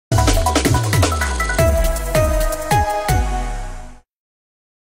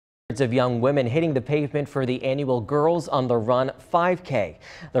Of young women hitting the pavement for the annual Girls on the Run 5K.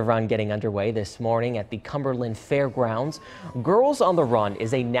 The run getting underway this morning at the Cumberland Fairgrounds. Girls on the Run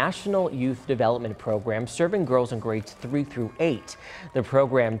is a national youth development program serving girls in grades 3 through 8. The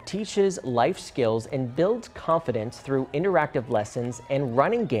program teaches life skills and builds confidence through interactive lessons and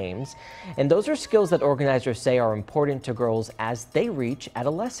running games. And those are skills that organizers say are important to girls as they reach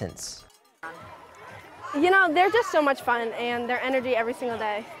adolescence. You know, they're just so much fun, and their energy every single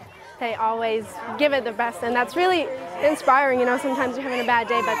day. They always give it their best, and that's really inspiring. You know, sometimes you're having a bad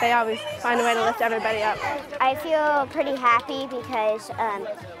day, but they always find a way to lift everybody up. I feel pretty happy because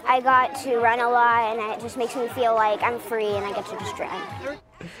I got to run a lot, and it just makes me feel like I'm free and I get to just run.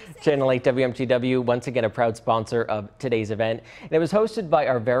 Channel 8 WMTW, once again a proud sponsor of today's event, and it was hosted by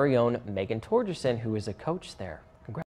our very own Megan Torgerson, who is a coach there.